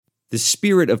The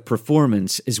spirit of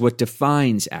performance is what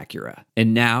defines Acura.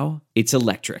 And now, it's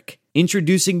electric.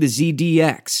 Introducing the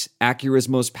ZDX, Acura's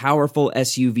most powerful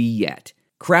SUV yet.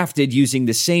 Crafted using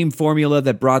the same formula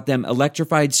that brought them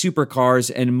electrified supercars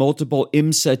and multiple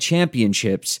IMSA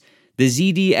championships, the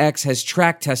ZDX has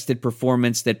track-tested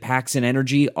performance that packs an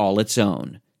energy all its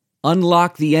own.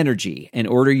 Unlock the energy and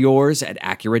order yours at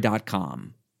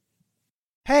Acura.com.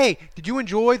 Hey, did you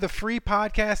enjoy the free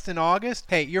podcast in August?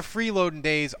 Hey, your freeloading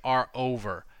days are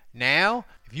over. Now,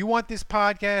 if you want this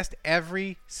podcast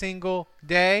every single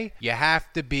day, you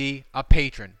have to be a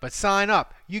patron. But sign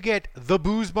up. You get the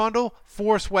booze bundle,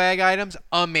 4 swag items,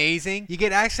 amazing. You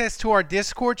get access to our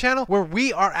Discord channel where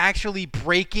we are actually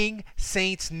breaking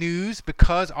Saints news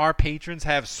because our patrons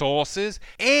have sources.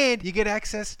 And you get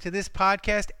access to this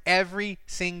podcast every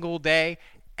single day,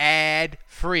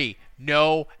 ad-free.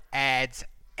 No ads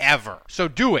ever. So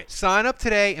do it. Sign up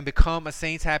today and become a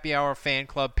Saints Happy Hour fan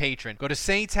club patron. Go to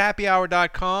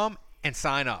saintshappyhour.com and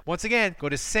sign up. Once again, go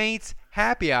to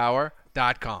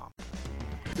saintshappyhour.com.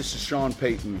 This is Sean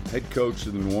Payton, head coach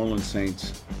of the New Orleans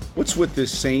Saints. What's with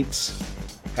this Saints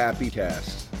Happy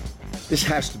Cast? This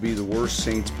has to be the worst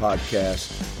Saints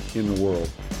podcast in the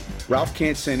world. Ralph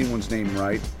can't say anyone's name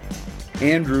right.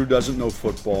 Andrew doesn't know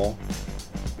football.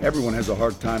 Everyone has a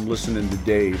hard time listening to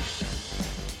Dave.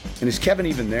 And is Kevin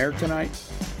even there tonight?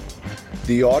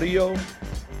 The audio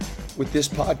with this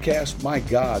podcast, my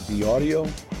God, the audio,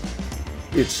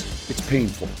 it's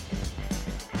painful.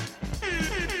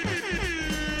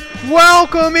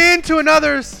 Welcome into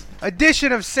another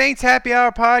edition of Saints Happy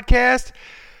Hour podcast.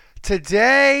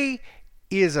 Today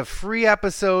is a free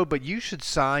episode, but you should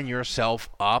sign yourself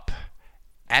up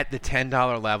at the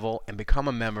 $10 level and become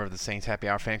a member of the Saints Happy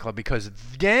Hour fan club, because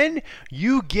then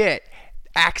you get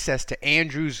access to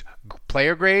Andrew's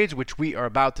player grades, which we are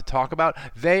about to talk about.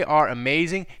 They are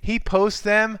amazing. He posts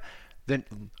them the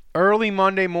early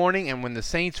Monday morning, and when the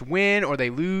Saints win or they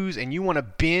lose and you want to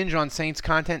binge on Saints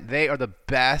content, they are the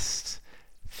best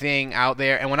thing out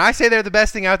there. And when I say they're the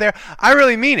best thing out there, I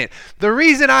really mean it. The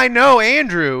reason I know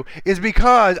Andrew is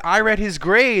because I read his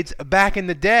grades back in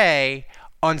the day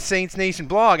on Saints Nation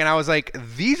blog, and I was like,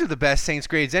 these are the best Saints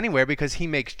grades anywhere, because he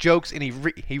makes jokes and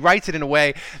he writes it in a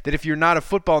way that if you're not a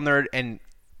football nerd and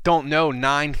don't know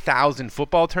 9,000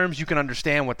 football terms, you can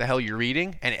understand what the hell you're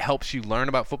reading, and it helps you learn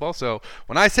about football. So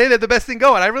when I say they're the best thing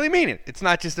going, I really mean it. It's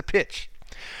not just a pitch.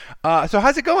 So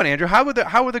how's it going, Andrew? How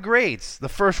were the grades, the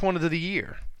first one of the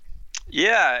year?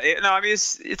 Yeah,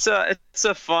 it's a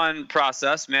fun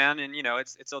process, man, and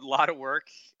it's a lot of work,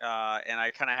 and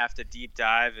I kind of have to deep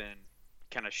dive and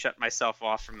kind of shut myself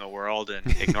off from the world and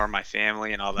ignore my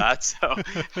family and all that. So,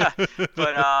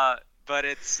 but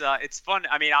it's fun.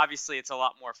 I mean, obviously, it's a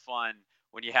lot more fun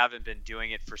when you haven't been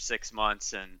doing it for 6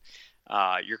 months and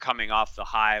you're coming off the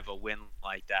high of a win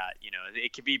like that.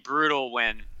 It can be brutal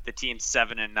when the team's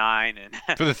 7-9 and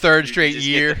for the third straight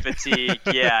year. Get the fatigue,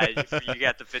 yeah, you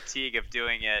got the fatigue of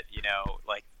doing it.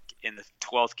 Like in the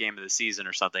 12th game of the season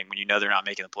or something, when they're not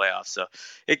making the playoffs. So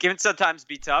it can sometimes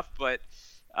be tough, but.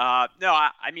 No,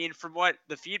 I mean, from what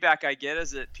the feedback I get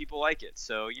is that people like it.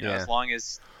 So, as long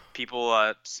as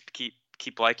people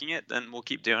keep liking it, then we'll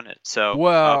keep doing it. So,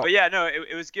 but yeah, no,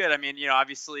 it was good. I mean,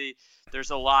 obviously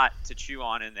there's a lot to chew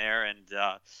on in there. And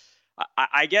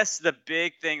I guess the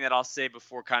big thing that I'll say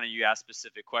before kind of you ask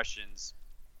specific questions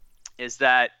is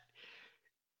that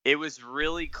it was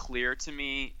really clear to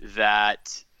me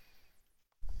that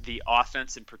the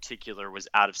offense in particular was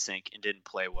out of sync and didn't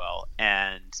play well.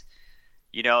 And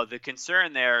the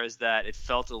concern there is that it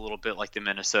felt a little bit like the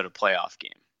Minnesota playoff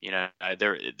game.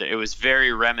 It was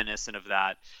very reminiscent of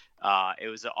that. It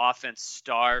was an offense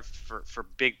starved for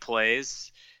big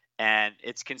plays, and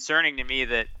it's concerning to me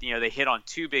that they hit on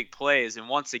 2 big plays, and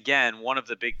once again, one of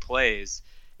the big plays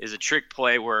is a trick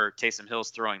play where Taysom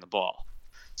Hill's throwing the ball.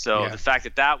 So the fact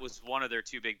that was one of their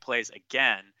 2 big plays,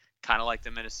 again, kind of like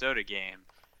the Minnesota game,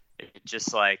 it's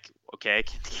just like, okay,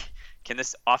 can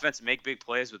this offense make big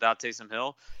plays without Taysom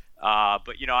Hill?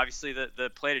 But, obviously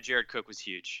the play to Jared Cook was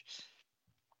huge.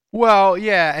 Well,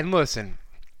 yeah, and listen,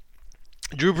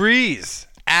 Drew Brees,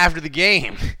 after the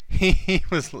game, he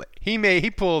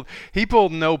pulled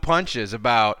no punches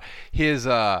about his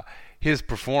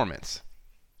performance.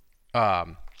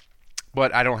 But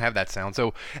I don't have that sound.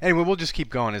 So anyway, we'll just keep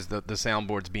going as the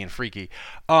soundboard's being freaky.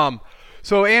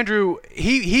 So Andrew,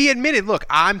 he admitted, look,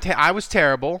 I was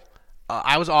terrible.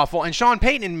 I was awful. And Sean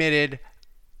Payton admitted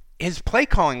his play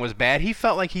calling was bad. He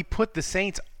felt like he put the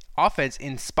Saints offense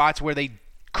in spots where they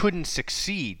couldn't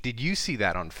succeed. Did you see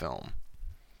that on film?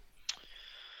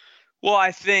 Well,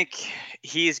 I think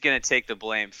he's going to take the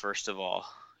blame, first of all.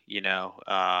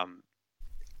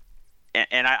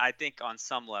 and I think on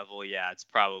some level, yeah, it's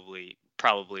probably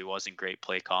wasn't great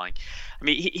play calling. I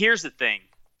mean, here's the thing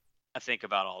I think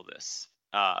about all this.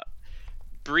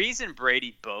 Brees and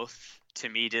Brady both, to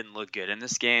me, didn't look good in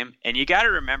this game. And you got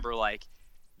to remember, like,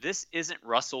 this isn't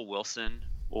Russell Wilson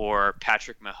or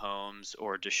Patrick Mahomes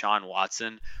or Deshaun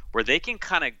Watson, where they can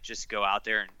kind of just go out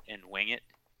there and wing it,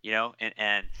 you know?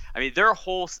 And I mean, their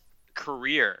whole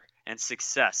career and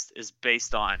success is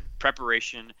based on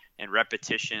preparation and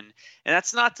repetition. And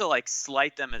that's not to, like,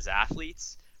 slight them as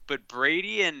athletes, but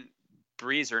Brady and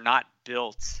Brees are not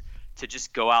built to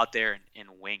just go out there and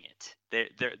wing it.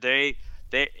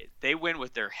 They win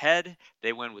with their head.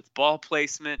 They win with ball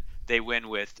placement. They win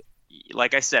with,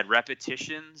 like I said,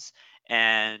 repetitions.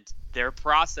 And their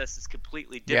process is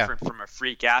completely different from a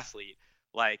freak athlete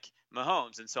like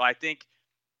Mahomes. And so I think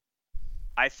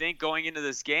going into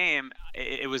this game,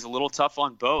 it was a little tough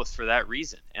on both for that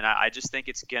reason. And I just think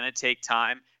it's going to take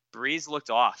time. Brees looked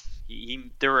off.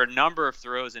 There were a number of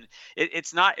throws, and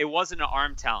it wasn't an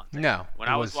arm talent thing. No. When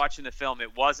I was watching the film,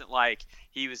 it wasn't like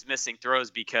he was missing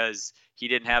throws because he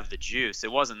didn't have the juice.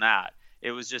 It wasn't that.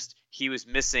 It was just he was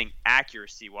missing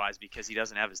accuracy-wise because he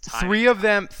doesn't have his time. Three of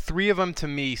them to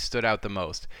me stood out the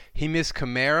most. He missed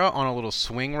Kamara on a little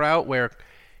swing route where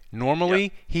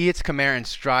normally he hits Kamara in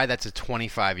stride. That's a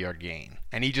 25-yard gain,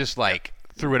 and he just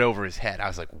threw it over his head. I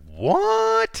was like,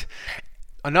 what?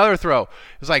 Another throw. It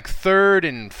was like third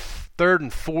and 4,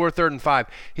 3rd and 5.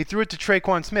 He threw it to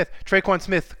Tre'Quan Smith. Tre'Quan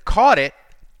Smith caught it,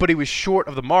 but he was short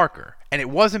of the marker. And it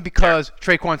wasn't because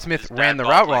Tre'Quan Smith ran the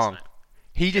route wrong.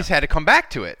 He just had to come back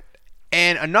to it.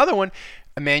 And another one,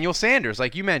 Emmanuel Sanders,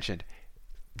 like you mentioned.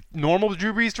 Normal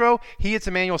Drew Brees throw, he hits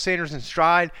Emmanuel Sanders in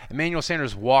stride. Emmanuel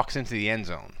Sanders walks into the end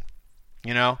zone.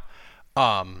 You know?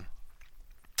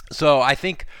 So I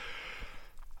think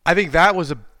that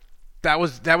was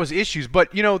issues.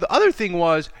 But, you know, the other thing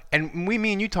was, and me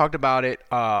and you talked about it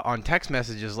on text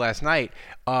messages last night,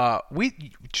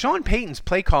 Sean Payton's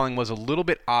play calling was a little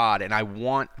bit odd, and I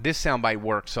want this soundbite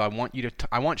work, so I want you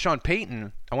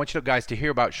guys to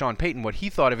hear about Sean Payton, what he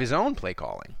thought of his own play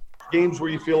calling. Games where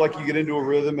you feel like you get into a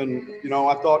rhythm, and, you know,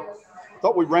 I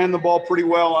thought we ran the ball pretty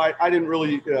well. I didn't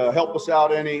really help us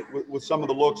out any with some of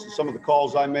the looks and some of the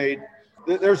calls I made.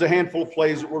 There's a handful of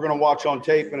plays that we're going to watch on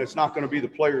tape, and it's not going to be the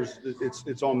players.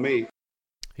 It's on me.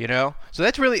 You know, so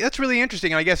that's really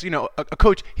interesting. And I guess, you know, a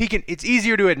coach, it's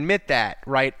easier to admit that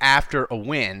right after a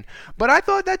win. But I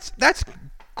thought that's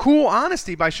cool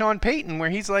honesty by Sean Payton, where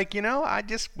he's like, you know, I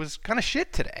just was kind of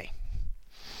shit today.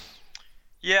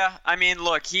 Yeah, I mean,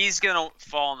 look, he's going to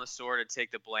fall on the sword and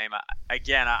take the blame. I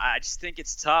just think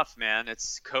it's tough, man.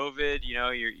 It's COVID, you know,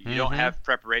 you don't have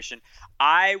preparation.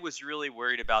 I was really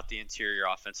worried about the interior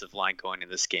offensive line going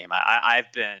into this game.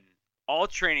 I've been, all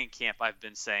training camp, I've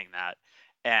been saying that.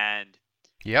 And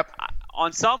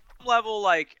on some level,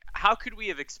 like, how could we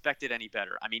have expected any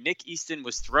better? I mean, Nick Easton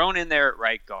was thrown in there at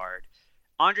right guard.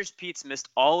 Andres Peets missed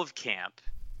all of camp.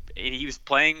 He was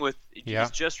playing with – he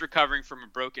was just recovering from a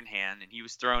broken hand, and he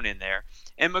was thrown in there.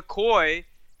 And McCoy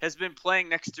has been playing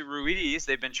next to Ruiz.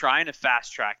 They've been trying to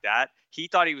fast-track that. He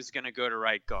thought he was going to go to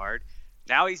right guard.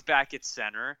 Now he's back at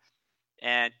center,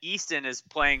 and Easton is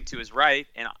playing to his right,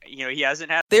 and, you know, he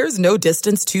hasn't had – There's no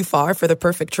distance too far for the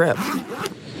perfect trip.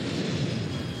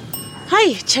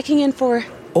 Hi, checking in for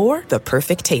 – Or the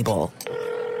perfect table.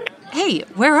 Hey,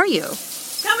 where are you?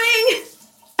 Coming!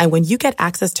 And when you get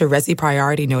access to Resi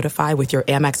Priority Notify with your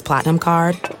Amex Platinum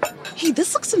card. Hey,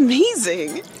 this looks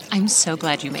amazing. I'm so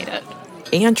glad you made it.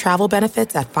 And travel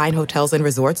benefits at fine hotels and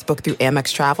resorts booked through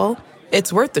Amex Travel.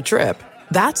 It's worth the trip.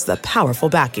 That's the powerful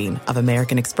backing of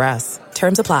American Express.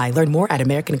 Terms apply. Learn more at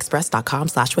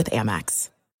americanexpress.com/withAmex.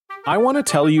 I want to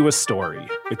tell you a story.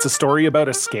 It's a story about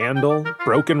a scandal,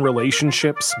 broken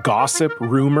relationships, gossip,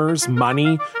 rumors,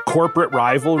 money, corporate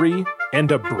rivalry,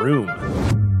 and a broom.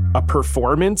 A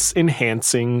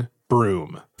performance-enhancing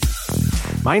broom.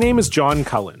 My name is John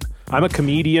Cullen. I'm a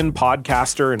comedian,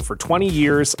 podcaster, and for 20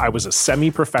 years, I was a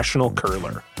semi-professional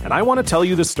curler. And I want to tell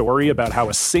you the story about how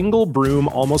a single broom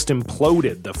almost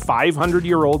imploded the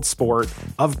 500-year-old sport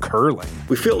of curling.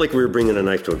 We felt like we were bringing a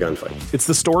knife to a gunfight. It's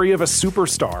the story of a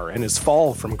superstar and his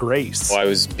fall from grace. Well, I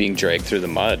was being dragged through the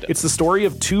mud. It's the story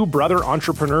of two brother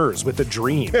entrepreneurs with a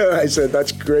dream. I said,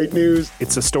 that's great news.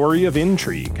 It's a story of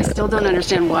intrigue. I still don't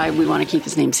understand why we want to keep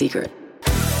his name secret.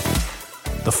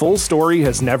 The full story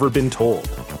has never been told,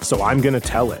 so I'm going to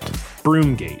tell it.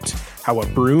 Broomgate, how a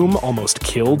broom almost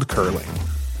killed curling.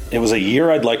 It was a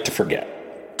year I'd like to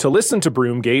forget. To listen to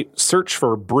Broomgate, search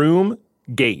for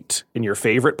Broomgate in your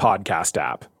favorite podcast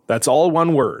app. That's all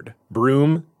one word,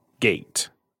 Broomgate.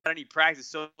 Any practice,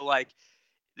 so like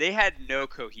they had no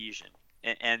cohesion.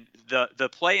 And the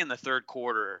play in the third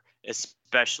quarter,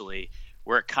 especially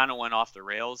where it kind of went off the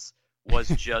rails, was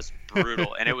just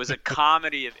brutal. And it was a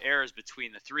comedy of errors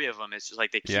between the three of them. It's just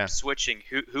like they keep switching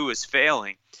who is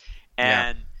failing.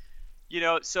 And,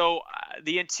 so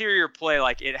the interior play,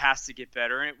 like, it has to get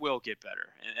better, and it will get better.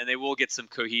 And they will get some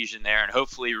cohesion there. And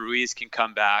hopefully Ruiz can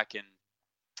come back and,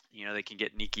 they can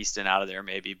get Nick Easton out of there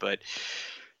maybe. But,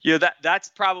 that's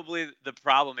probably the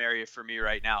problem area for me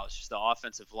right now. It's just the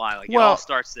offensive line. Like, it all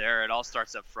starts there. It all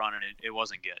starts up front, and it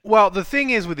wasn't good. Well, the thing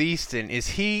is with Easton is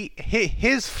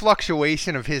his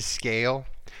fluctuation of his scale.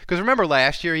 Because remember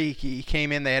last year he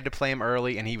came in, they had to play him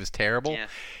early, and he was terrible. Yeah.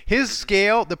 His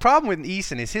scale, the problem with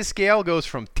Easton is his scale goes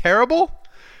from terrible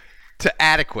to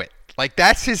adequate. Like,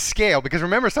 that's his scale. Because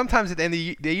remember, sometimes at the end of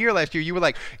the year last year, you were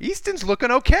like, Easton's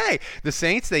looking okay. The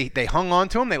Saints, they hung on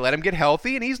to him. They let him get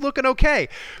healthy, and he's looking okay.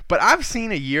 But I've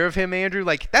seen a year of him, Andrew.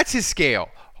 Like, that's his scale.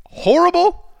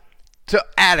 Horrible to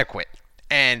adequate.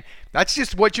 And that's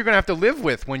just what you're going to have to live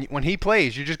with when he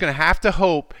plays. You're just going to have to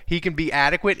hope he can be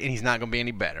adequate, and he's not going to be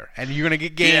any better. And you're going to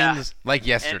get games like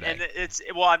yesterday. And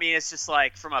it's just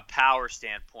like from a power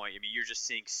standpoint. I mean, you're just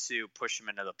seeing Sue push him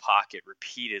into the pocket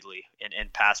repeatedly in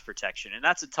pass protection, and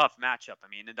that's a tough matchup. I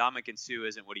mean, Ndamukong Suh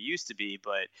isn't what he used to be,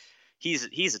 but he's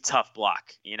a tough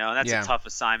block, and that's a tough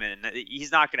assignment. And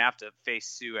he's not going to have to face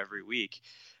Sue every week,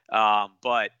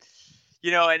 but.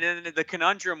 And then the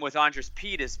conundrum with Andres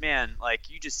Pete is, man,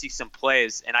 like, you just see some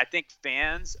plays, and I think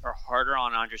fans are harder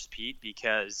on Andres Pete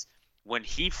because when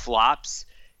he flops,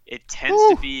 it tends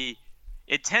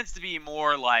to be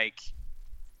more like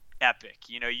epic.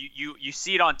 You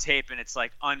see it on tape, and it's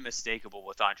like unmistakable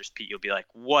with Andres Pete. You'll be like,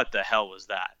 what the hell was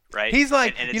that, right? He's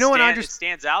like, and it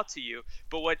stands out to you,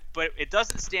 but it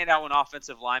doesn't stand out when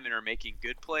offensive linemen are making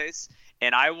good plays.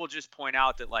 And I will just point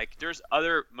out that, like, there's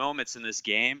other moments in this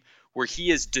game where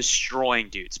he is destroying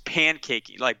dudes,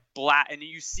 pancaking, like, and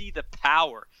you see the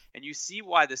power, and you see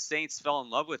why the Saints fell in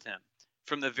love with him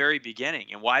from the very beginning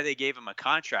and why they gave him a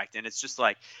contract. And it's just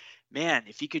like, man,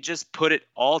 if he could just put it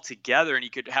all together and he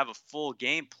could have a full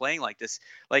game playing like this.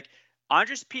 Like,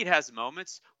 Andres Pete has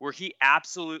moments where he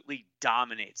absolutely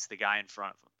dominates the guy in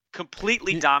front of him,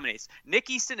 completely dominates. Nick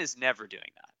Easton is never doing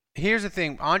that. Here's the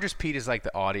thing. Andres Pete is like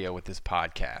the audio with this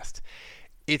podcast.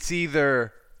 It's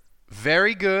either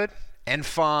very good and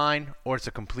fine, or it's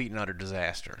a complete and utter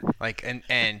disaster. Like,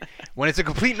 and when it's a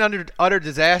complete and utter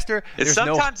disaster, there's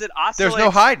no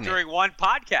hiding during one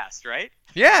podcast, right?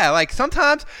 Yeah, like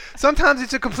sometimes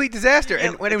it's a complete disaster,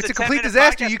 and when it's a complete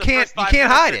disaster, you can't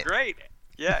hide it. Great.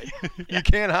 Yeah. You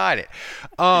can't hide it.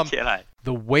 You can't hide.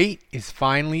 The wait is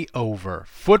finally over.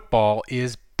 Football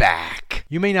is back.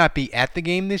 You may not be at the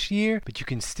game this year, but you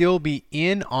can still be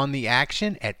in on the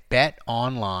action at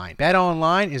BetOnline.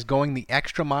 BetOnline is going the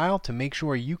extra mile to make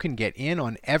sure you can get in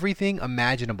on everything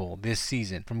imaginable this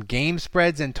season, from game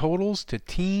spreads and totals to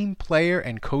team, player,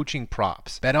 and coaching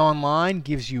props. BetOnline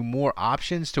gives you more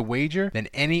options to wager than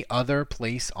any other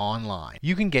place online.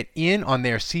 You can get in on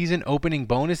their season opening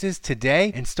bonuses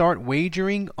today and start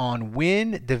wagering on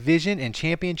win, division, and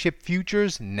championship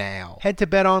futures now. Head to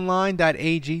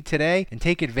betonline.ag today and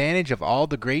take advantage of all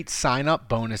the great sign-up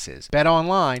bonuses.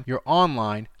 BetOnline, your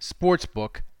online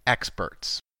sportsbook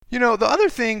experts. The other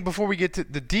thing before we get to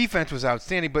the defense was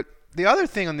outstanding, but the other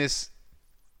thing on this,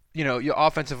 your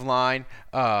offensive line,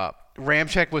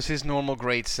 Ramczyk was his normal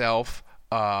great self.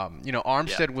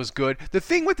 Armstead was good. The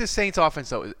thing with the Saints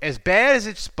offense, though, as bad as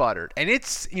it sputtered, and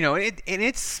it's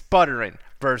sputtering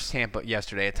versus Tampa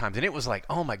yesterday at times, and it was like,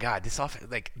 oh my God, this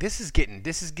game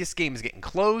is getting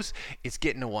close. It's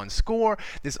getting to one score.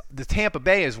 The Tampa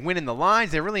Bay is winning the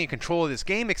lines. They're really in control of this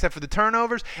game, except for the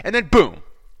turnovers, and then boom,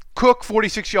 Cook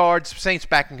 46 yards, Saints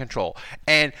back in control,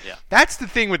 and that's the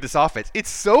thing with this offense. It's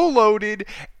so loaded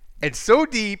and so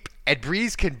deep, and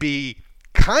Breeze can be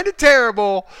kind of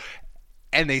terrible,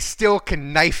 and they still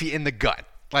can knife you in the gut.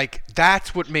 Like,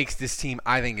 that's what makes this team,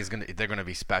 I think, they're going to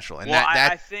be special. And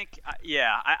I think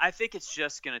it's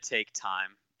just going to take time.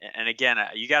 And again,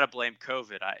 you got to blame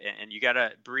COVID, and you got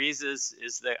to Breeze is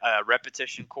the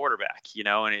repetition quarterback,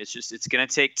 and it's going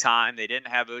to take time. They didn't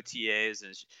have OTAs,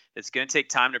 and it's going to take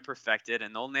time to perfect it,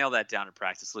 and they'll nail that down in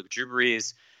practice. Look, Drew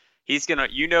Brees, he's going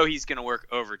to work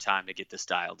overtime to get this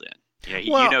dialed in.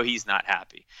 He's not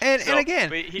happy. And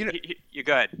again, you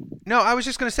go ahead. No, I was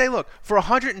just going to say, look, for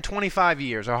 125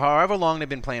 years or however long they've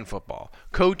been playing football,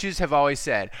 coaches have always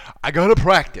said, I got to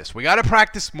practice. We got to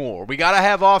practice more. We got to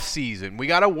have off season. We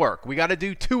got to work. We got to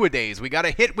do two-a-days. We got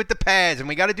to hit with the pads, and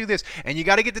we got to do this. And you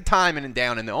got to get the timing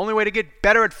down. And the only way to get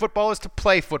better at football is to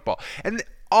play football. And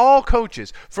all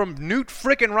coaches, from Newt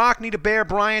frickin' Rockne to Bear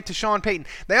Bryant to Sean Payton,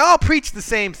 they all preach the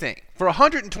same thing for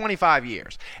 125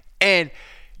 years. And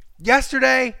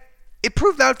yesterday, it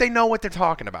proved out they know what they're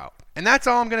talking about. And that's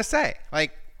all I'm going to say.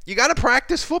 Like, you got to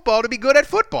practice football to be good at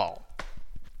football.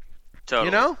 Totally.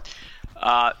 You know?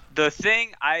 The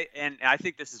thing, I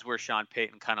think this is where Sean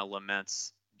Payton kind of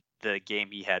laments the game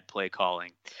he had play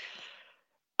calling.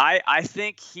 I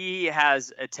think he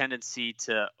has a tendency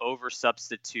to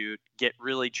over-substitute, get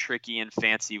really tricky and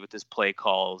fancy with his play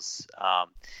calls.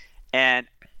 And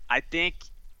I think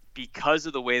because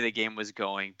of the way the game was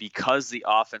going, because the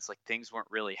offense, like things weren't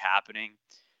really happening,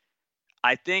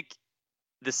 I think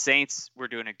the Saints were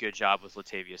doing a good job with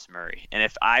Latavius Murray. And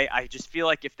if I just feel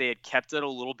like if they had kept it a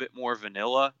little bit more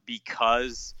vanilla,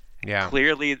 because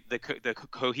clearly the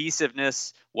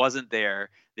cohesiveness wasn't there,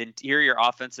 the interior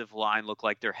offensive line looked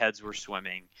like their heads were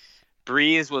swimming.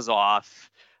 Breeze was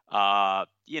off.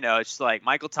 It's just like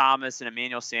Michael Thomas and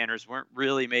Emmanuel Sanders weren't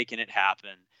really making it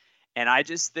happen. And I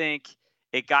just think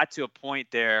it got to a point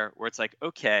there where it's like,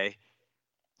 okay,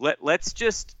 let's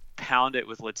just pound it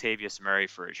with Latavius Murray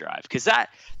for a drive, because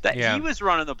he was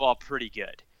running the ball pretty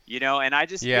good, and I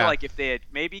just feel like if they had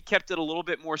maybe kept it a little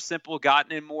bit more simple,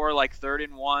 gotten in more like 3rd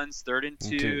and 1s, 3rd and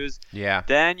 2s,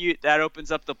 then that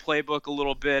opens up the playbook a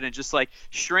little bit and just like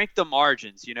shrink the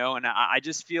margins, and I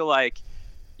just feel like,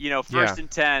 1st and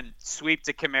 10, sweep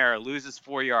to Kamara, loses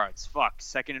 4 yards,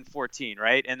 2nd and 14,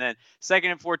 right? And then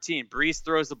 2nd and 14, Breeze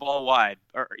throws the ball wide,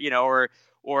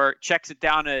 or checks it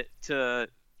down to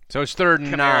so it's 3rd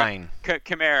and 9.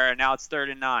 Kamara, now it's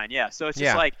 3rd and 9. Yeah, so it's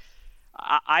just like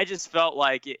I just felt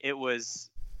like it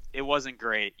wasn't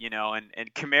great,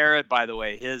 and Kamara, by the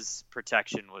way, his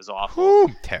protection was awful. Ooh,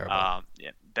 terrible.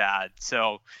 Bad.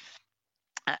 So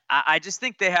I just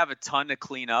think they have a ton to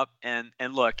clean up. And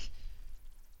look,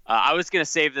 I was going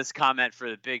to save this comment for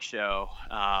the big show,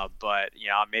 but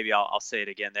maybe I'll say it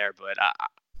again there. But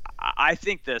I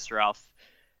think this, Ralph,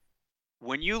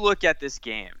 when you look at this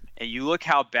game and you look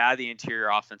how bad the interior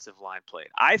offensive line played,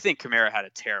 I think Kamara had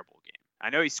a terrible game. I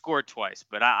know he scored twice,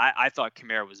 but I thought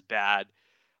Kamara was bad.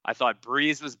 I thought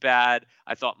Breeze was bad.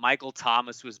 I thought Michael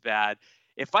Thomas was bad.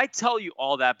 If I tell you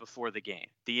all that before the game,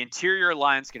 the interior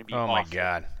line's going to be awful. Oh, my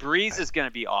God. Breeze is going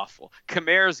to be awful.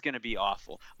 Kamara's going to be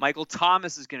awful. Michael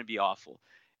Thomas is going to be awful.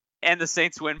 And the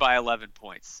Saints win by 11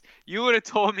 points. You would have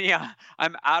told me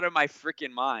I'm out of my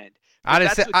freaking mind. I'd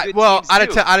have said,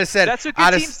 that's what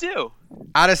good teams do.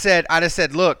 I'd have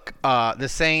said, look, the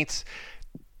Saints,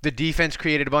 the defense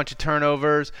created a bunch of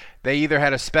turnovers. They either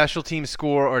had a special team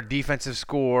score or a defensive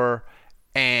score,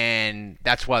 and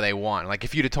that's why they won. Like,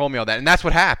 if you'd have told me all that, and that's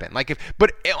what happened.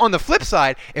 But on the flip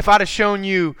side, if I'd have shown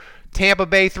you Tampa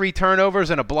Bay 3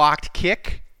 turnovers and a blocked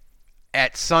kick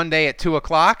at Sunday at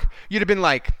 2:00, you'd have been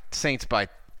like, Saints by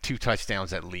 2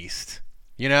 touchdowns at least.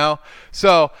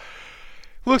 So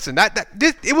listen,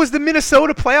 it was the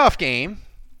Minnesota playoff game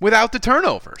without the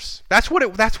turnovers. That's what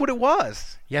it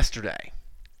was yesterday.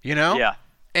 Yeah.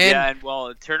 And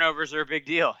turnovers are a big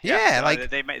deal. Yeah, so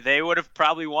they would have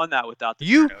probably won that without the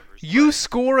turnovers. You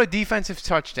score a defensive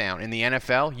touchdown in the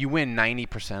NFL, you win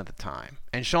 90% of the time.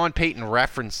 And Sean Payton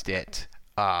referenced it.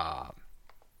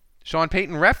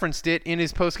 In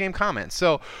his post-game comments.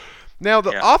 So now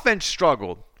the offense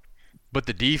struggled, but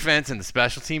the defense and the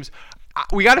special teams.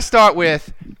 We got to start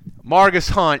with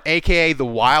Margus Hunt, a.k.a. the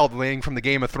wildling from the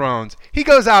Game of Thrones. He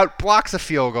goes out, blocks a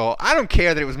field goal. I don't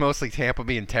care that it was mostly Tampa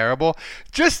being terrible.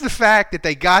 Just the fact that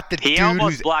they got the dude He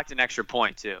almost blocked an extra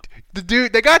point, too. They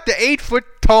got the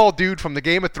 8-foot-tall dude from the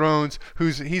Game of Thrones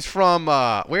he's from,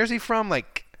 where's he from?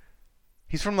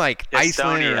 He's from,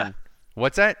 Iceland. Or,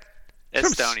 what's that?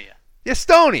 Estonia.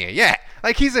 Estonia, yeah.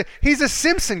 He's a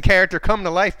Simpson character come to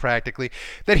life practically.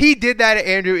 That he did that at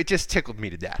Andrew, it just tickled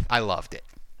me to death. I loved it.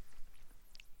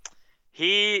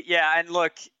 And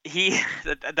look,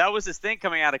 that was his thing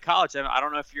coming out of college. I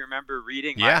don't know if you remember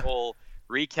reading my whole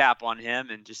recap on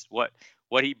him and just what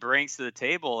he brings to the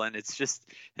table, and it's just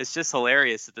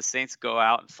hilarious that the Saints go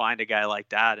out and find a guy like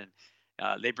that, and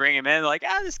they bring him in like,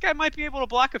 this guy might be able to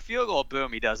block a field goal.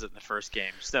 Boom, he does it in the first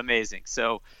game. Just amazing.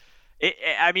 So,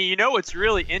 what's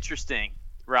really interesting,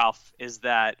 Ralph, is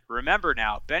that remember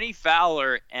now, Benny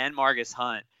Fowler and Margus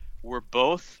Hunt were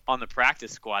both on the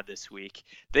practice squad this week.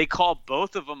 They called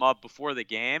both of them up before the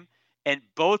game, and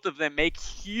both of them make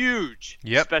huge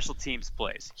special teams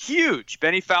plays. Huge.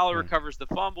 Benny Fowler recovers the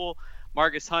fumble.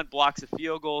 Margus Hunt blocks a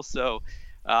field goal. So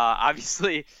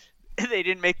obviously they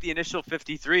didn't make the initial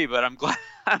 53, but I'm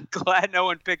glad no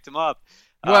one picked him up.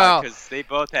 Because they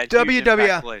both had huge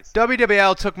impact plays.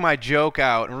 WWL took my joke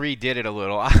out and redid it a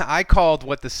little. I called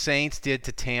what the Saints did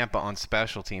to Tampa on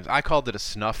special teams, I called it a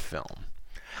snuff film.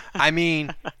 I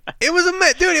mean, it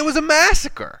was a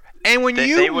massacre. And when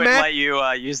they wouldn't let you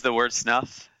use the word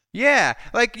snuff. Yeah,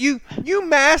 like you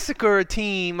massacre a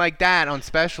team like that on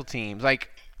special teams, like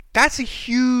that's a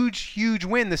huge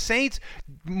win. The Saints,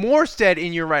 Morstead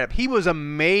in your write-up, he was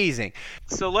amazing.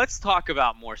 So let's talk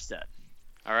about Morstead.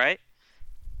 All right,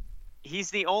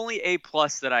 he's the only A+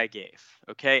 that I gave.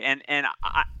 Okay, and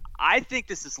I think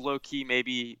this is low key.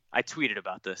 Maybe I tweeted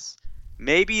about this.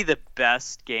 Maybe the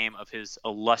best game of his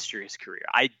illustrious career.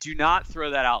 I do not throw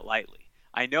that out lightly.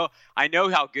 I know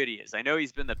how good he is. I know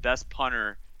he's been the best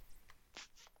punter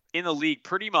in the league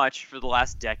pretty much for the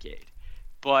last decade.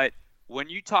 But when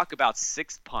you talk about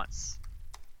 6 punts,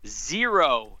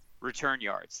 0 return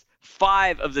yards,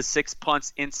 5 of the 6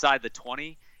 punts inside the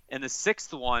 20, and the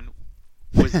 6th one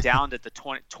was down at the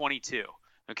 22.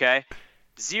 Okay?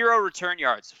 0 return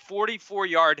yards,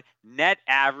 44-yard net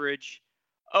average.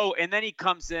 Oh, and then he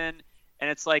comes in, and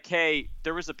it's like, hey,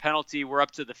 there was a penalty. We're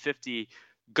up to the 50.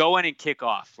 Go in and kick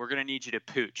off. We're going to need you to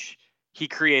pooch. He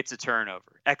creates a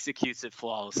turnover, executes it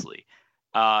flawlessly.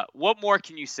 What more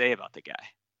can you say about the guy?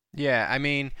 Yeah, I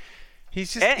mean,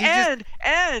 he's just... And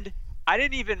I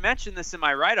didn't even mention this in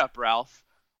my write-up, Ralph.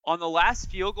 On the last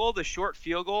field goal, the short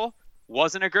field goal,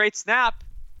 wasn't a great snap.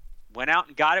 Went out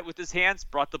and got it with his hands,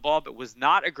 brought the ball, but was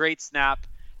not a great snap.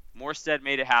 Morstead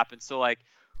made it happen. So, like,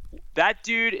 that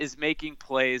dude is making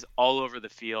plays all over the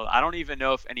field. I don't even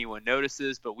know if anyone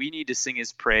notices, but we need to sing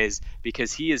his praise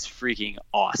because he is freaking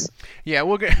awesome. Yeah,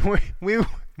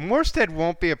 Morstead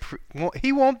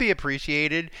won't be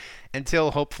appreciated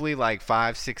until hopefully like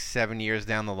 5, 6, 7 years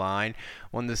down the line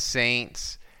when the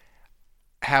Saints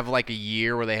have like a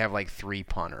year where they have like 3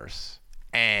 punters.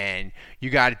 And you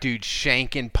got a dude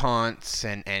shanking punts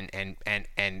and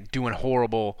doing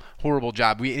horrible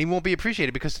job. He won't be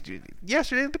appreciated because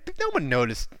yesterday no one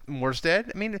noticed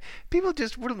Morstead. I mean, people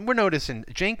just we're noticing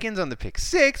Jenkins on the pick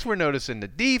 6. We're noticing the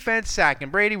defense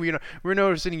sacking Brady. We're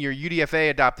noticing your UDFA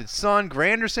adopted son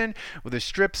Granderson with a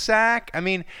strip sack. I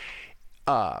mean,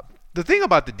 the thing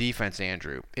about the defense,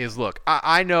 Andrew, is look,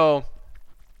 I know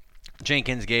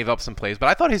Jenkins gave up some plays, but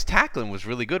I thought his tackling was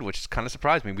really good, which kind of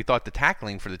surprised me. We thought the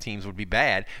tackling for the teams would be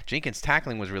bad. Jenkins'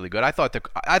 tackling was really good. I thought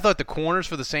the corners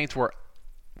for the Saints were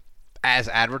as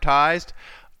advertised.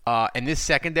 And this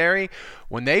secondary,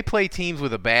 when they play teams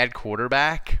with a bad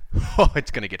quarterback,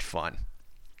 it's going to get fun.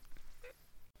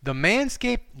 The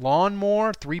Manscaped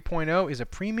Lawnmower 3.0 is a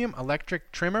premium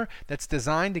electric trimmer that's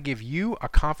designed to give you a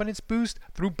confidence boost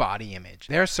through body image.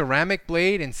 Their ceramic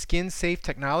blade and skin-safe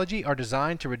technology are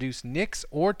designed to reduce nicks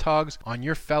or tugs on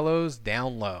your fellows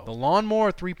down low. The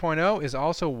Lawnmower 3.0 is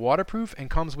also waterproof and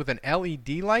comes with an LED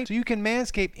light, so you can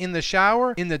manscape in the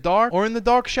shower, in the dark, or in the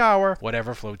dark shower,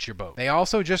 whatever floats your boat. They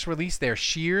also just released their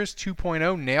Shears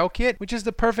 2.0 nail kit, which is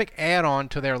the perfect add-on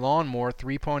to their Lawnmower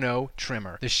 3.0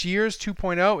 trimmer. The Shears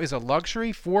 2.0 is a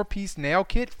luxury 4-piece nail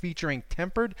kit featuring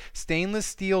tempered stainless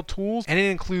steel tools, and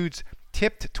it includes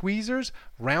tipped tweezers,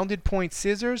 rounded point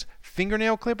scissors,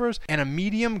 fingernail clippers, and a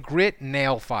medium grit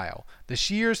nail file. The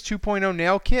Shears 2.0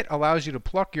 nail kit allows you to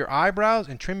pluck your eyebrows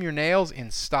and trim your nails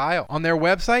in style. On their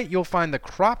website, you'll find the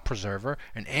Crop Preserver,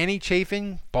 an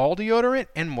anti-chafing ball deodorant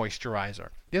and moisturizer.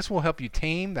 This will help you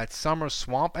tame that summer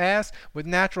swamp ass with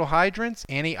natural hydrants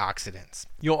and antioxidants.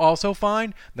 You'll also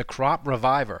find the Crop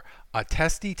Reviver, a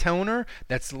testy toner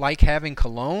that's like having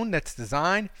cologne that's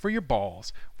designed for your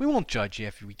balls. We won't judge you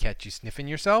if we catch you sniffing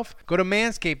yourself. Go to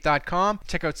manscaped.com,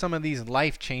 check out some of these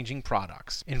life-changing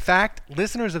products. In fact,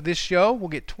 listeners of this show will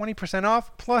get 20%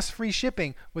 off plus free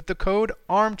shipping with the code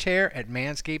armchair at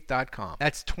manscaped.com.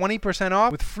 That's 20%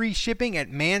 off with free shipping at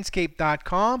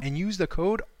manscaped.com and use the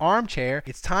code armchair.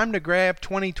 It's time to grab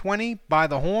 2020 by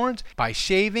the horns by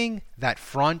shaving that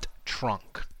front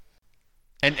trunk.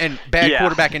 And bad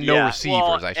quarterback and no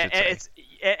receivers, I should say.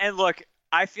 And look,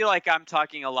 I feel like I'm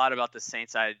talking a lot about the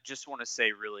Saints. I just want to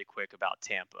say really quick about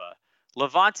Tampa.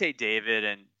 Levante David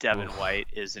and Devin White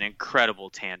is an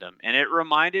incredible tandem. And it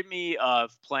reminded me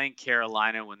of playing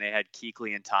Carolina when they had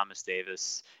Kuechly and Thomas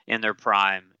Davis in their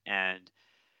prime. And,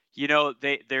 you know,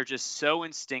 they're just so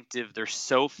instinctive. They're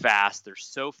so fast. They're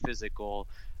so physical.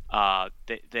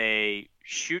 They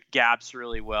shoot gaps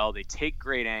really well. They take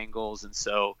great angles. And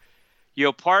so, you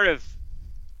know, part of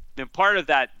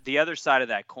that, the other side of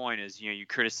that coin is, you know, you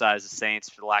criticize the Saints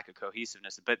for the lack of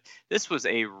cohesiveness, but this was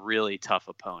a really tough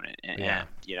opponent, and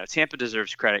you know, Tampa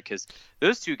deserves credit because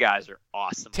those two guys are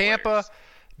awesome. Tampa,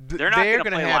 they're not going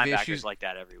to play have linebackers issues like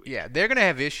that every week. Yeah, they're going to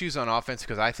have issues on offense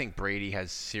because I think Brady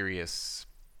has serious.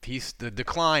 The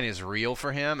decline is real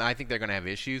for him. I think they're going to have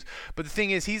issues. But the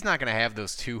thing is, he's not going to have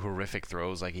those 2 horrific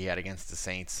throws like he had against the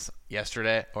Saints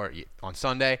yesterday or on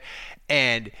Sunday,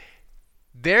 and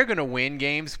they're going to win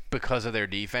games because of their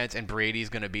defense, and Brady's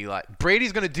going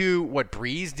to do what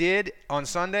Breeze did on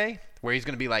Sunday, where he's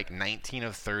going to be like 19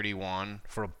 of 31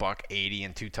 for $180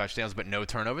 and 2 touchdowns, but no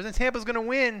turnovers. And Tampa's going to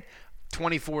win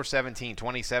 24-17,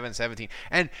 27-17.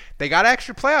 And they got an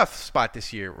extra playoff spot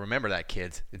this year. Remember that,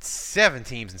 kids. It's 7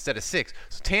 teams instead of 6.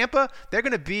 So Tampa, they're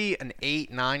going to be an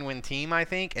 8-9 win team, I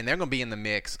think, and they're going to be in the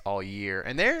mix all year.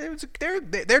 And their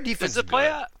defense is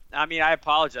good. I mean, I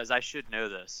apologize. I should know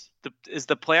this. Is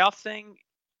the playoff thing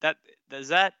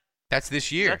that's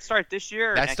this year? Does that start this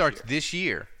year? That starts this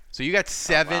year. So you got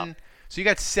 7. Oh, wow. So you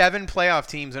got 7 playoff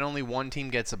teams, and only 1 team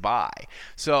gets a bye.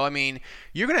 So I mean,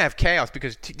 you're going to have chaos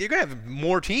because you're going to have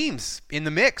more teams in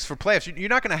the mix for playoffs. You're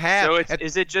not going to have. So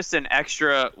is it just an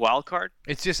extra wild card?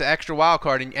 It's just an extra wild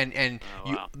card, and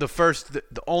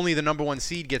only the number 1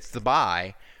 seed gets the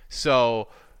bye. So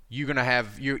you're going to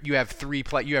have you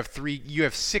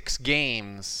have 6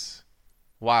 games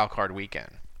wild card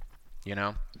weekend. You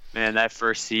know. Man, that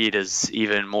first seed is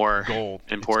even more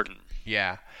important.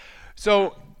 Yeah.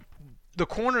 So the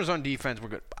corners on defense were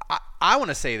good. I want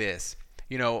to say this.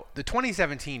 You know, the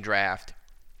 2017 draft,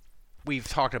 we've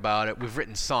talked about it. We've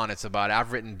written sonnets about it.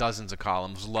 I've written dozens of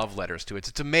columns, love letters to it.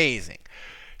 It's amazing.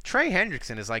 Trey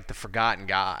Hendrickson is like the forgotten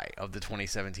guy of the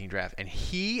 2017 draft. And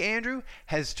he, Andrew,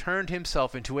 has turned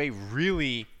himself into a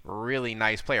really, really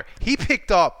nice player. He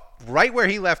picked up right where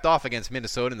he left off against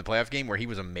Minnesota in the playoff game where he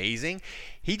was amazing.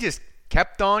 He just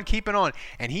kept on keeping on.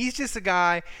 And he's just a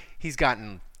guy, he's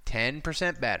gotten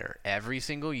 10% better every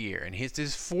single year. And his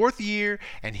 4th year,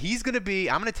 and he's going to be,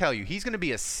 I'm going to tell you, he's going to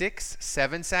be a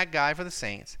 6-7 sack guy for the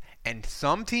Saints. And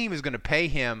some team is going to pay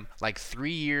him like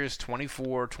 3 years,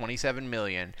 $24-27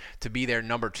 million to be their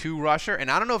number 2 rusher. And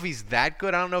I don't know if he's that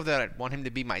good. I don't know if that I'd want him to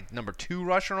be my number 2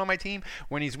 rusher on my team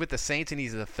when he's with the Saints and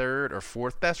he's the 3rd or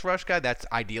 4th best rush guy. That's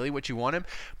ideally what you want him.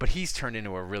 But he's turned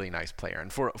into a really nice player.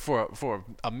 And for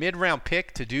a mid-round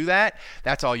pick to do that,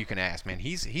 that's all you can ask, man.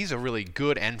 He's a really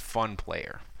good and fun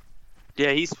player.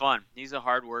 Yeah, he's fun. He's a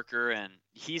hard worker, and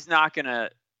he's not going to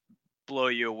blow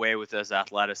you away with his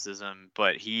athleticism,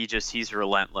 but he's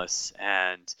relentless.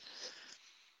 And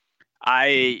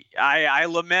I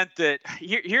lament that.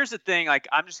 Here's the thing, like,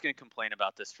 I'm just going to complain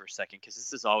about this for a second because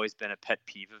this has always been a pet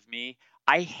peeve of me.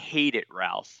 I hate it,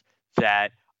 Ralph,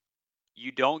 that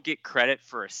you don't get credit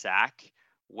for a sack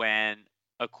when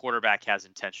a quarterback has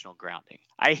intentional grounding.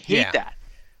 I hate that.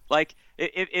 Like,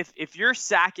 if you're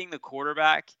sacking the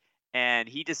quarterback and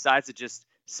he decides to just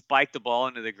spike the ball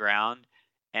into the ground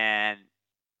and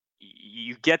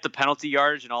you get the penalty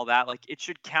yardage and all that, like, it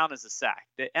should count as a sack.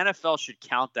 The NFL should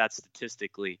count that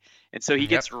statistically. And so he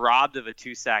gets robbed of a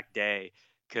 2-sack day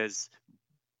because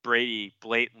Brady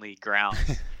blatantly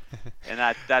grounds. And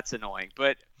that's annoying.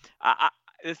 But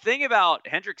the thing about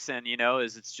Hendrickson, you know,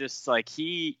 is it's just like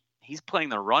he's playing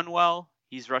the run well.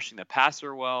 He's rushing the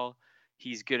passer well.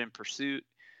 He's good in pursuit.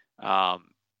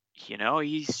 You know,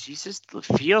 he just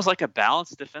feels like a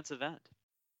balanced defensive end.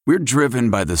 We're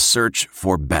driven by the search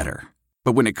for better.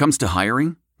 But when it comes to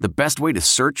hiring, the best way to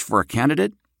search for a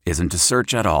candidate isn't to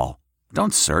search at all.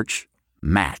 Don't search.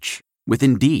 Match with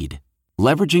Indeed.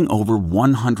 Leveraging over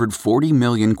 140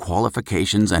 million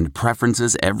qualifications and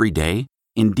preferences every day,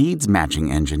 Indeed's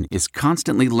matching engine is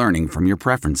constantly learning from your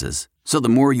preferences. So the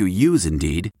more you use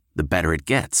Indeed, the better it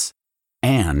gets.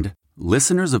 And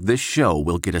listeners of this show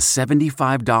will get a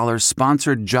 $75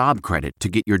 sponsored job credit to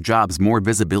get your jobs more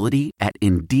visibility at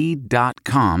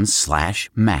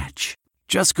Indeed.com/match.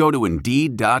 Just go to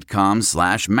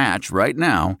Indeed.com/match right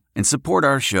now and support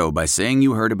our show by saying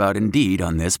you heard about Indeed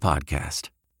on this podcast.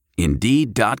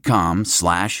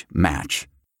 Indeed.com/match.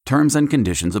 Terms and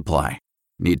conditions apply.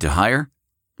 Need to hire?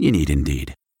 You need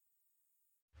Indeed.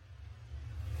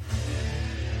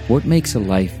 What makes a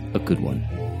life a good one?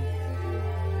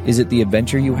 Is it the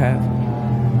adventure you have?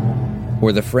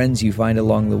 Or the friends you find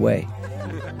along the way?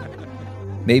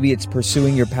 Maybe it's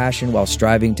pursuing your passion while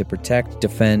striving to protect,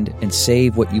 defend, and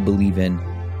save what you believe in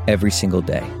every single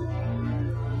day.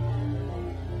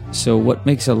 So what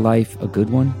makes a life a good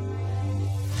one?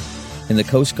 In the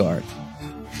Coast Guard,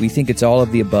 we think it's all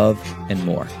of the above and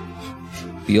more.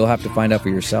 But you'll have to find out for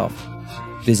yourself.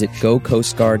 Visit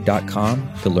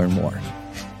GoCoastGuard.com to learn more.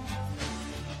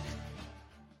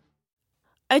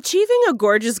 Achieving a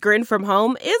gorgeous grin from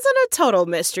home isn't a total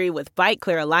mystery with Byte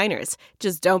Clear aligners.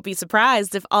 Just don't be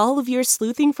surprised if all of your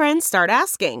sleuthing friends start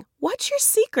asking, "What's your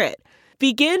secret?"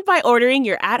 Begin by ordering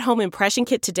your at-home impression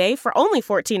kit today for only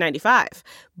 $14.95.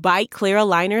 Byte Clear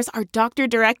aligners are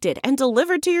doctor-directed and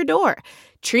delivered to your door.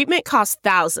 Treatment costs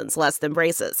thousands less than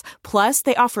braces. Plus,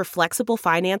 they offer flexible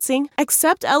financing,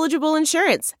 accept eligible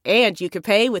insurance, and you can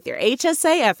pay with your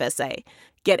HSA/FSA.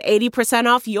 Get 80%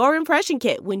 off your impression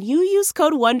kit when you use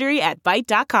code WONDERY at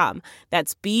Byte.com.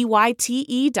 That's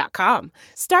BYTE.com.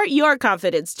 Start your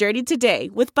confidence journey today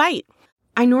with Byte.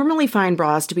 I normally find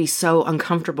bras to be so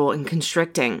uncomfortable and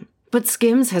constricting, but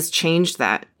Skims has changed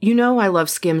that. You know I love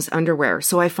Skims underwear,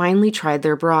 so I finally tried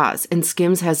their bras, and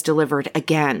Skims has delivered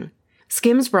again.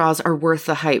 Skims bras are worth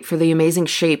the hype for the amazing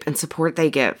shape and support they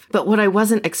give, but what I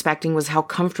wasn't expecting was how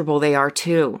comfortable they are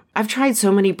too. I've tried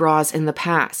so many bras in the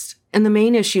past, and the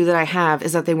main issue that I have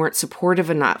is that they weren't supportive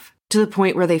enough, to the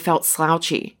point where they felt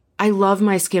slouchy. I love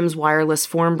my Skims wireless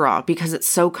form bra because it's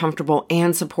so comfortable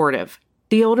and supportive.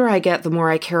 The older I get, the more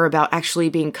I care about actually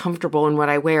being comfortable in what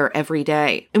I wear every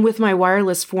day. And with my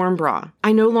wireless form bra,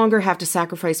 I no longer have to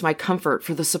sacrifice my comfort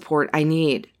for the support I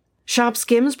need. Shop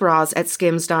Skims bras at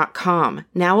skims.com,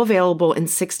 now available in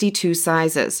 62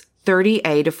 sizes,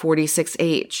 30A to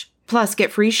 46H. Plus,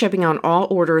 get free shipping on all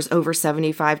orders over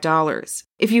 $75.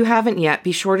 If you haven't yet,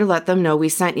 be sure to let them know we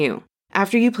sent you.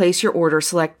 After you place your order,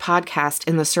 select podcast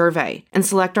in the survey and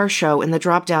select our show in the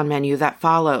drop-down menu that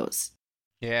follows.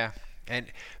 Yeah. And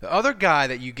the other guy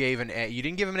that you gave an A, you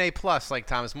didn't give him an A+ like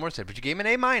Thomas More said, but you gave him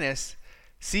an A-,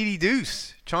 CD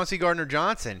Deuce, Chauncey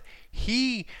Gardner-Johnson.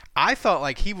 I felt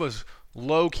like he was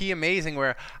low-key amazing,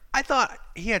 where I thought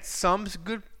he had some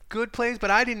good plays, but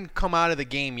I didn't come out of the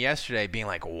game yesterday being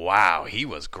like, wow, he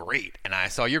was great. And I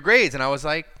saw your grades, and I was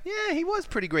like, yeah, he was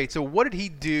pretty great. So what did he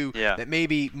do that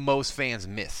maybe most fans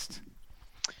missed?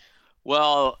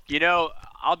 Well,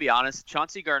 I'll be honest,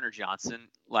 Chauncey Gardner-Johnson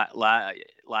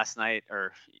last night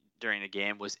or during the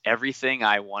game was everything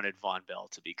I wanted Von Bell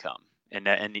to become, and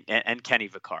Kenny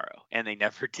Vaccaro, and they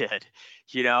never did,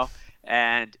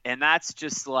 and that's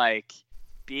just like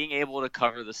being able to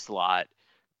cover the slot,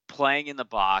 playing in the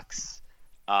box,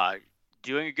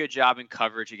 doing a good job in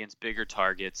coverage against bigger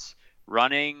targets,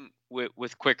 running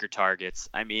with quicker targets.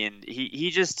 I mean,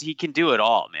 he can do it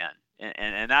all, man.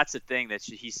 And that's the thing, that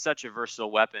he's such a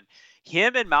versatile weapon.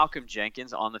 Him and Malcolm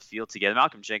Jenkins on the field together.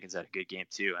 Malcolm Jenkins had a good game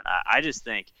too, and I just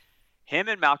think him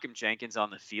and Malcolm Jenkins on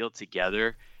the field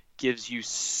together gives you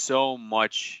so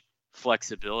much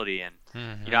flexibility. And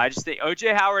I just think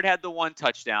OJ Howard had the one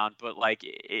touchdown, but like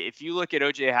if you look at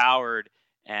OJ Howard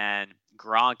and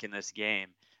Gronk in this game,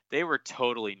 they were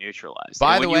totally neutralized.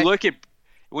 When you look at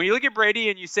Brady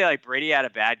and you say like Brady had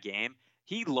a bad game,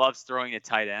 he loves throwing to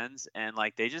tight ends, and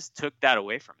like they just took that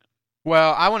away from him.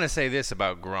 Well, I want to say this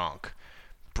about Gronk.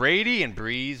 Brady and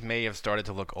Breeze may have started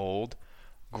to look old.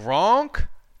 Gronk,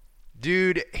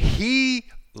 dude, he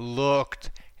looked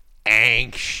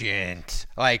ancient.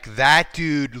 Like that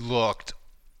dude looked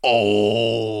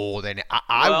old, and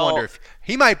I wonder if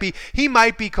he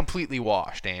might be completely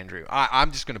washed, Andrew.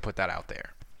 I'm just going to put that out there.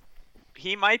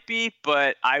 He might be,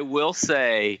 but I will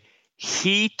say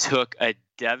he took a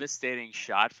devastating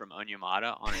shot from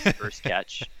Onyemata on his first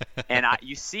catch, and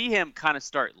you see him kind of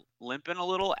start limping a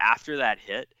little after that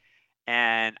hit,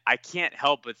 and I can't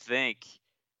help but think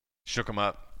shook him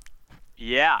up.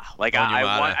 Yeah, like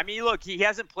I mean, look, he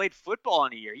hasn't played football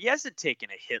in a year. He hasn't taken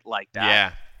a hit like that.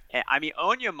 Yeah. And, I mean,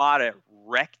 Onyemata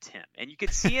wrecked him, and you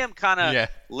could see him kind of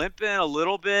limping a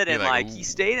little bit, and like he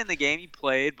stayed in the game, he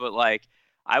played, but like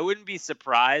I wouldn't be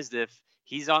surprised if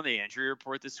he's on the injury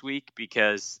report this week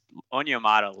because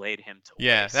Onyemata laid him to waste.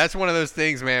 Yeah, that's one of those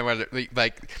things, man, where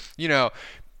like,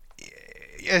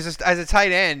 as a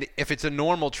tight end, if it's a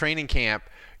normal training camp,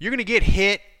 you're going to get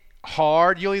hit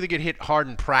hard. You'll either get hit hard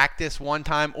in practice one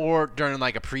time or during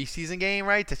like a preseason game,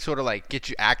 right, to sort of like get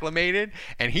you acclimated.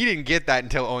 And he didn't get that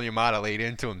until Onyemata laid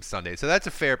into him Sunday. So that's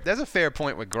a fair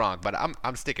point with Gronk, but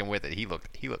I'm sticking with it.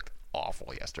 He looked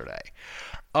awful yesterday.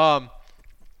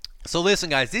 So listen,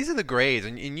 guys, these are the grades,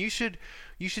 and you should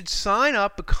sign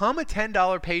up, become a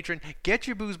 $10 patron, get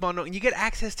your booze bundle, and you get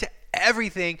access to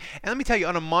everything. And let me tell you,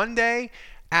 on a Monday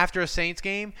after a Saints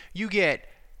game, you get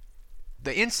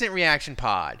the Instant Reaction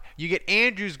Pod, you get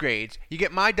Andrew's grades, you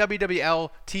get my WWL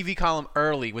TV column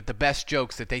early with the best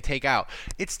jokes that they take out.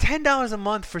 It's $10 a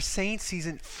month for Saints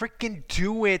season. Freaking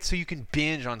do it so you can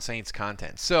binge on Saints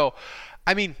content. So,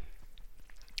 I mean,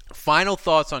 final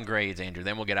thoughts on grades, Andrew,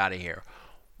 then we'll get out of here.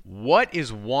 What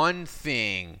is one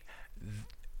thing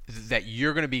that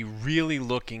you're going to be really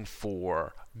looking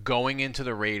for going into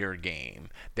the Raider game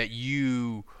that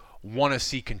you want to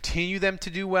see continue them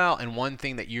to do well, and one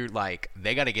thing that you're like,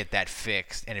 they got to get that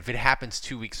fixed, and if it happens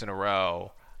 2 weeks in a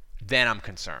row, then I'm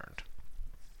concerned?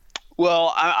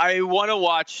 Well, I want to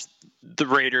watch the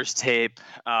Raiders tape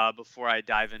before I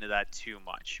dive into that too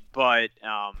much. But,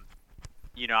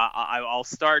 I'll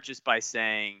start just by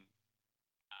saying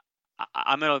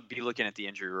I'm going to be looking at the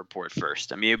injury report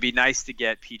first. I mean, it would be nice to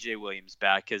get P.J. Williams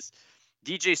back because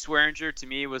DJ Swearinger to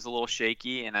me was a little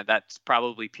shaky, and that's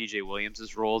probably PJ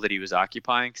Williams' role that he was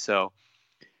occupying. So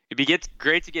it'd be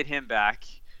great to get him back.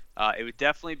 It would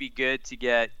definitely be good to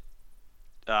get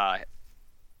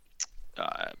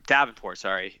Davenport,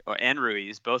 and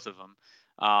Ruiz, both of them.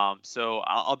 So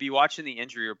I'll be watching the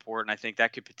injury report, and I think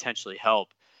that could potentially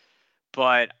help.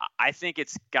 But I think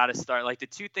it's got to start. Like, the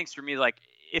two things for me, like,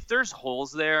 if there's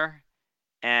holes there,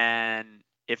 and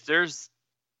if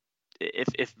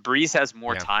Brees has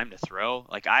more time to throw,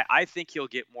 like, I think he'll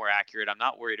get more accurate. I'm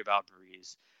not worried about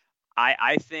Brees.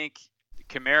 I think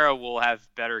Kamara will have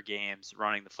better games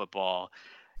running the football.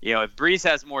 You know, if Brees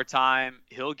has more time,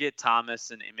 he'll get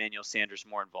Thomas and Emmanuel Sanders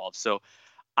more involved. So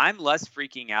I'm less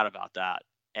freaking out about that.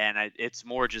 And it's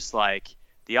more just like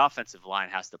the offensive line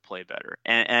has to play better.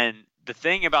 And the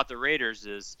thing about the Raiders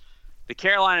is the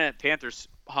Carolina Panthers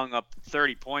hung up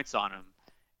 30 points on them.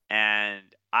 And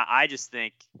I just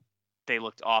think they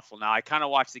looked awful. Now, I kind of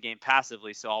watched the game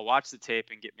passively, so I'll watch the tape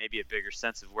and get maybe a bigger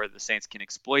sense of where the Saints can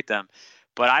exploit them.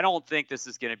 But I don't think this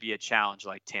is going to be a challenge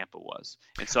like Tampa was.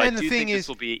 And so I do think this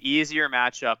will be an easier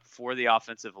matchup for the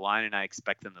offensive line, and I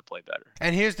expect them to play better.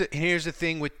 And here's the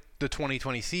thing with the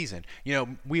 2020 season. You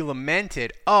know, we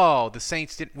lamented, the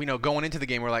Saints didn't, going into the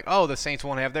game, we're like, the Saints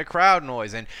won't have their crowd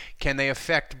noise, and can they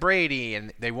affect Brady,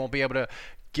 and they won't be able to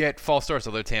get false starts,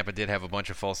 although Tampa did have a bunch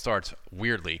of false starts,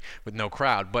 weirdly, with no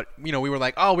crowd. But, we were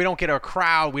like, we don't get our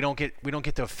crowd, we don't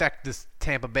get to affect this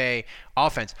Tampa Bay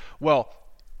offense. Well,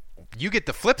 you get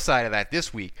the flip side of that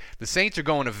this week. The Saints are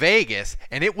going to Vegas,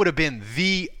 and it would have been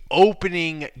the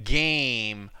opening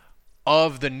game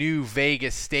of the new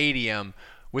Vegas stadium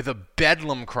with a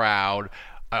bedlam crowd,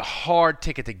 a hard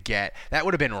ticket to get. That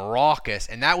would have been raucous,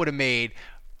 and that would have made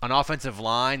an offensive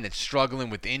line that's struggling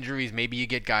with injuries. Maybe you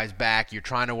get guys back. You're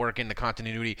trying to work in the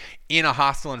continuity in a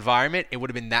hostile environment. It would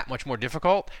have been that much more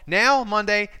difficult. Now,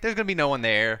 Monday, there's going to be no one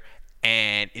there,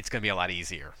 and it's going to be a lot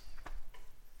easier.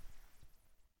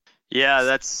 Yeah,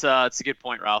 that's a good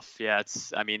point, Ralph. Yeah,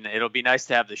 it'll be nice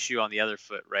to have the shoe on the other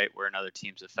foot, right, where another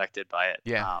team's affected by it.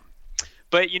 Yeah.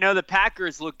 But, the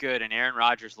Packers look good and Aaron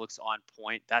Rodgers looks on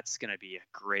point. That's going to be a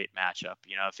great matchup.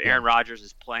 If Aaron Rodgers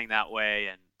is playing that way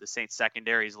and the Saints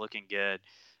secondary is looking good,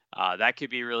 that could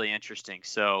be really interesting.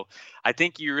 So I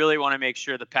think you really want to make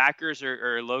sure the Packers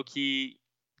are low-key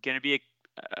going to be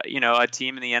a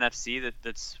team in the NFC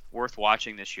that's worth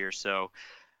watching this year. So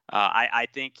I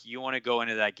think you want to go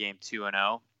into that game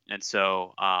 2-0. And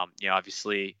so,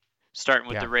 obviously starting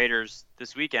with the Raiders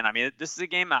this weekend. I mean, this is a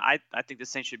game I think the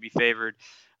Saints should be favored.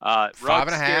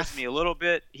 Ruggs scares me a little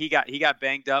bit. He got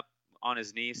banged up on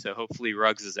his knee, so hopefully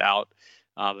Ruggs is out.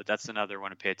 But that's another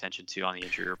one to pay attention to on the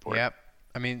injury report. Yep.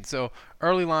 I mean, so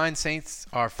early line, Saints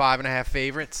are 5.5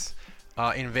 favorites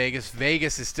in Vegas.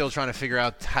 Vegas is still trying to figure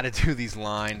out how to do these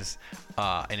lines,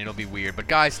 and it'll be weird. But,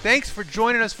 guys, thanks for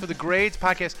joining us for the Grades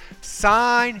Podcast.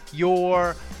 Sign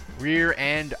your rear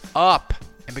end up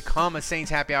and become a Saints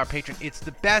Happy Hour patron. It's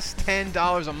the best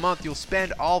 $10 a month you'll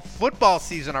spend all football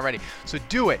season already. So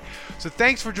do it. So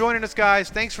thanks for joining us,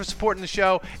 guys. Thanks for supporting the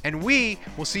show. And we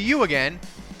will see you again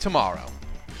tomorrow.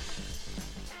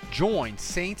 Join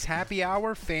Saints Happy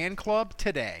Hour Fan Club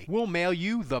today. We'll mail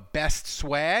you the best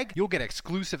swag. You'll get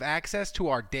exclusive access to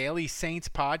our daily Saints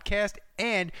podcast,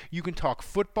 and you can talk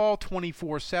football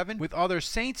 24/7 with other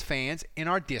Saints fans in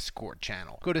our Discord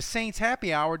channel. Go to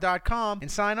saintshappyhour.com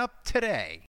and sign up today.